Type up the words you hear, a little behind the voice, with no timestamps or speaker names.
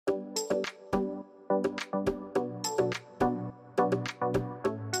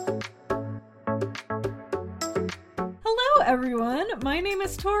everyone, my name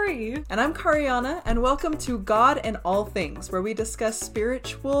is Tori. And I'm Kariana, and welcome to God and All Things, where we discuss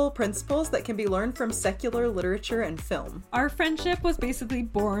spiritual principles that can be learned from secular literature and film. Our friendship was basically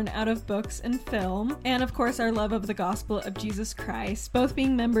born out of books and film, and of course our love of the gospel of Jesus Christ. Both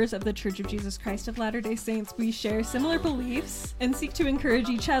being members of the Church of Jesus Christ of Latter-day Saints, we share similar beliefs and seek to encourage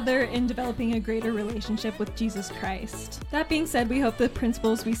each other in developing a greater relationship with Jesus Christ. That being said, we hope the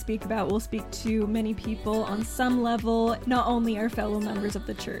principles we speak about will speak to many people on some level, not only our fellow members of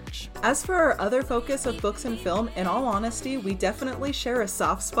the church. As for our other focus of books and film, in all honesty, we definitely share a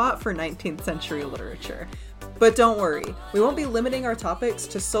soft spot for 19th century literature. But don't worry, we won't be limiting our topics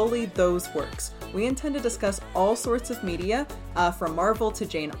to solely those works. We intend to discuss all sorts of media, from Marvel to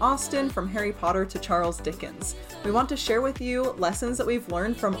Jane Austen, from Harry Potter to Charles Dickens. We want to share with you lessons that we've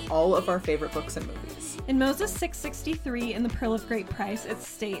learned from all of our favorite books and movies. In Moses 6:63 in the Pearl of Great Price, it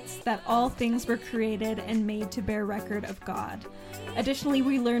states that all things were created and made to bear record of God. Additionally,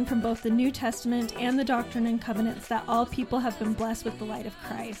 we learn from both the New Testament and the Doctrine and Covenants that all people have been blessed with the light of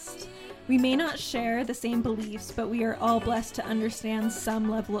Christ. We may not share the same beliefs, but we are all blessed to understand some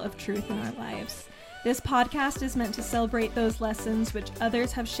level of truth in our lives. This podcast is meant to celebrate those lessons which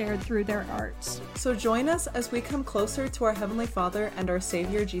others have shared through their art. So join us as we come closer to our Heavenly Father and our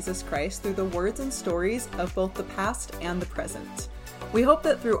Savior Jesus Christ through the words and stories of both the past and the present. We hope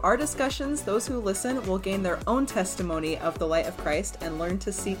that through our discussions, those who listen will gain their own testimony of the light of Christ and learn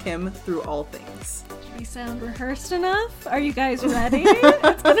to seek Him through all things. Do we sound rehearsed enough? Are you guys ready?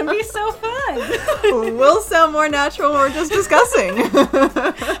 It's going to be so fun. We'll sound more natural when we're just discussing.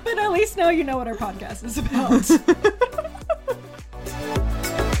 But at least now you know what our podcast is about.